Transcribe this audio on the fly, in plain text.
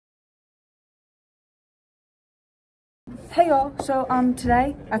Hey y'all, so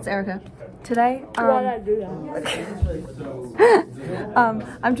today, that's Erica. Today, I'm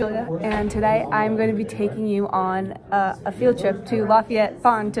Julia, and today I'm going to be taking you on a field trip to Lafayette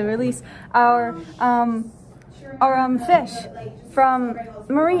Pond to release our fish from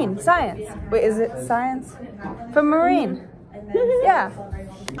marine science. Wait, is it science? From marine. Yeah.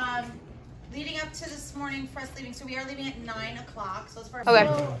 Leading up to this morning for us leaving, so we are leaving at 9 o'clock. So it's for Okay.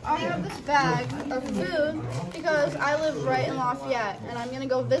 So I have this bag of food because I live right in Lafayette and I'm gonna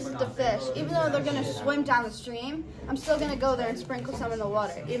go visit the fish. Even though they're gonna swim down the stream, I'm still gonna go there and sprinkle some in the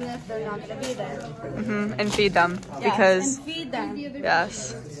water, even if they're not gonna be there. And feed them, Yes, because and feed them.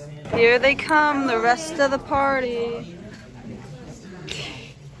 yes. Here they come, the rest of the party.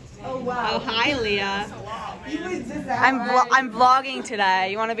 Oh wow. Oh, hi, Leah. I'm vlogging today.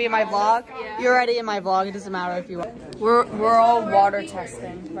 You want to be in my vlog? Yeah. You're already in my vlog. It doesn't matter if you want. We're all water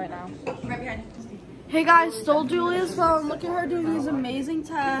testing right now. right behind. Hey guys, stole Julia's phone. Look at her doing these amazing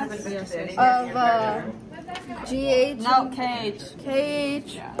tests of GH. No, KH.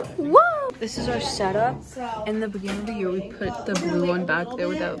 KH. Yeah. Woo! This is our setup. In the beginning of the year, we put the blue one back there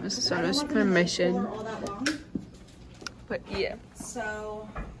without Mrs. Sona's permission. But yeah. So.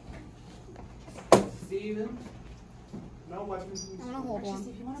 Steven? No weapons. I'm gonna hold one. If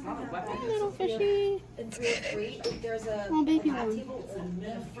you want to bring it Hey, little fishy. and great, there's a Oh, baby back one. table in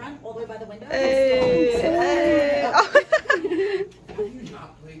the front, all the way by the window. Hey.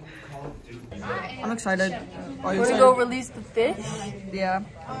 I'm excited. Are you excited? Go release the fish. Yeah.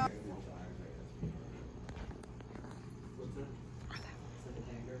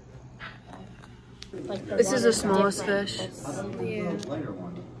 This is the smallest fish.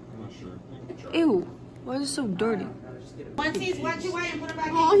 Ew, why is it so dirty? Once he's wet, you wait and put him back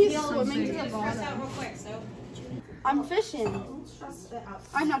Oh, in. he's He'll swimming to the stress bottom. out real quick, so. I'm fishing.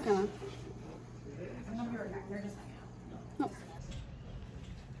 I'm not gonna. No.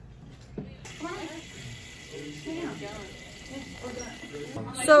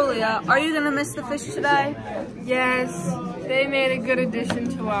 So Leah, are you gonna miss the fish today? Yes, they made a good addition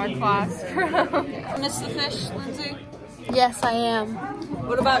to our class. Miss the fish, Lindsay? Yes, I am.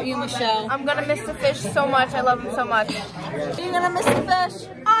 What about you, Michelle? I'm gonna miss the fish so much. I love them so much. Are you gonna miss the fish?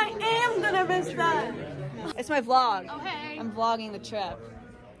 I am gonna miss that. It's my vlog. Oh, hey. I'm vlogging the trip.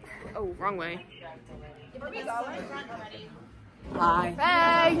 Oh, wrong way. Hi.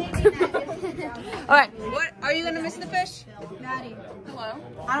 Hey. Alright, what? Are you gonna miss the fish? Maddie. Hello.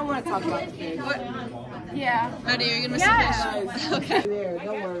 I don't want to talk about the fish. What? Yeah. Maddie, are you gonna miss Yeah. the fish? Okay.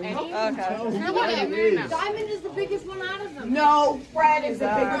 Okay. Diamond is the biggest one out of them. No, Fred is the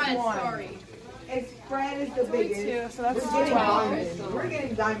biggest one. It's Fred is the biggest. So that's We're getting diamond. We're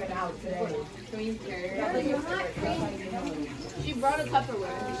getting diamond out today. She brought a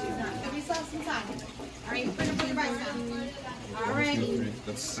Tupperware. Give yourself some time. All right, put your rice down. All right.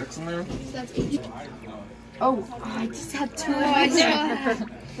 That's 6 in there? That's 8. Oh, I just had two.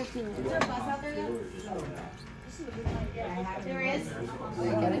 There is.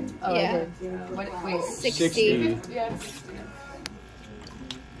 Oh, Yeah. Wait. 60.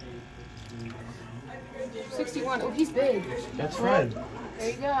 61. Oh, he's big. That's Fred. There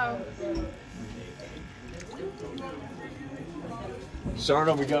you go.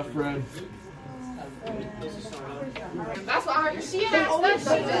 Sarno, we got Fred. That's what I heard. She asked that.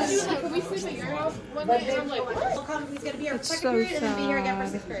 She was like, can we sleep at your house one night? And I'm like, what? He'll come. He's gonna be here for second so period and then be here again for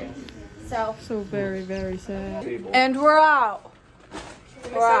sixth period. So. So very, very sad. And we're out.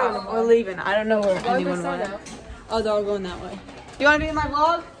 We're out. We're leaving. I don't know where anyone went. Oh, they're all going that way. Do you want to be in my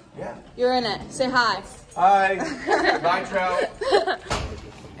vlog? Yeah. You're in it. Say hi. Hi. Bye, Trout.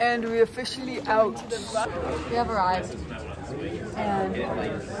 And we're officially out. We have arrived. And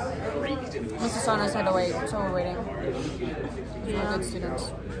Mrs. Sonos had to wait, so we're waiting. We're good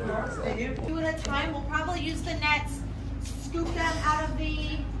students. Two at a time. We'll probably use the nets, scoop them out of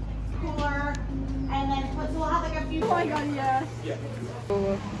the cooler, and then put. So we'll have like a few. Oh my god, yeah. We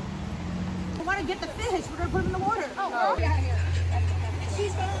want to get the fish. We're gonna put them in the water. Oh, yeah.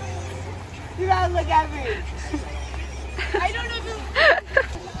 She's gonna. You gotta look at me. I don't know if.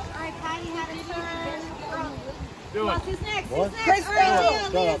 All right, Patty had a turn. Do it. Who's next? What? Who's next? All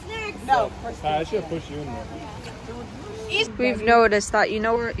right, Leah's next. No. I should push you in there. We've noticed that, you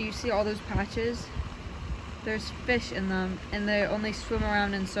know where you see all those patches? There's fish in them, and they only swim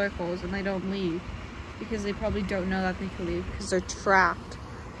around in circles, and they don't leave. Because they probably don't know that they can leave, because they're trapped.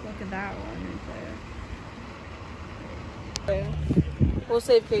 Look at that one right there. We'll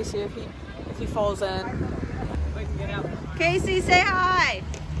save Casey if he falls in. Casey, say hi!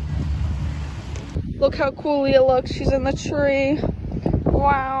 Look how cool Leah looks. She's in the tree.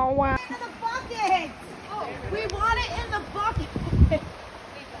 Wow, wow. The bucket. Oh, we want it in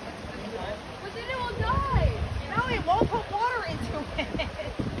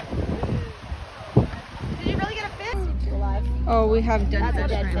Oh, we have dead fish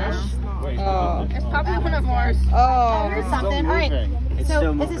right now. Oh. It's probably one of ours. Oh. Here's something. All right.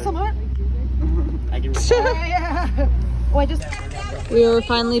 So is it still moving? I can. Oh, I just. We are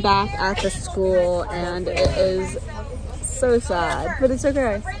finally back at the school, and it is so sad, but it's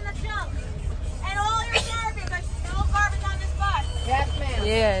okay. Bring the junk and all your garbage. There's no garbage on this bus. Yes, ma'am.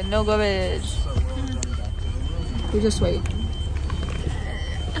 Yeah, no garbage. We just wait.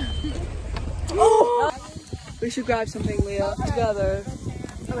 We should grab something, Leah, together.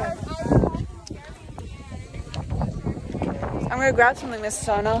 Okay. I'm gonna grab something, Miss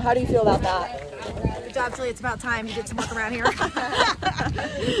Sano. How do you feel about that? Good job, Julie. It's about time you did some work around here.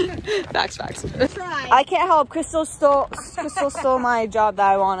 Facts. I can't help. Crystal stole my job that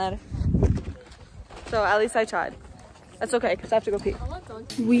I wanted. So at least I tried. That's okay, because I have to go pee.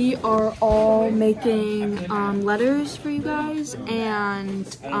 We are all making letters for you guys and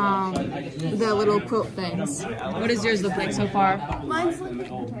the little quote things. What does yours look like so far? Mine's sorry,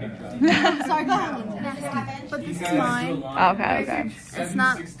 go ahead. But this is mine. Okay. It's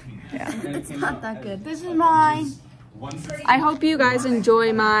not. Yeah. It's not that good. This is mine. I hope you guys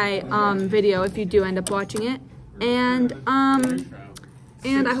enjoy my video if you do end up watching it, and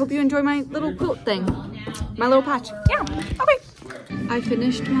I hope you enjoy my little quote thing, my little patch. Yeah. Okay. I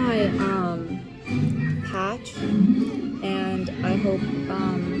finished my patch, and I hope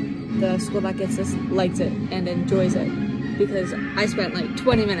the school that gets this likes it and enjoys it, because I spent like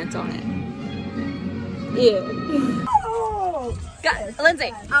 20 minutes on it. Yeah. Got it.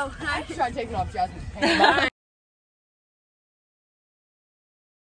 Lindsay. Oh, I tried taking off Jasmine's pants.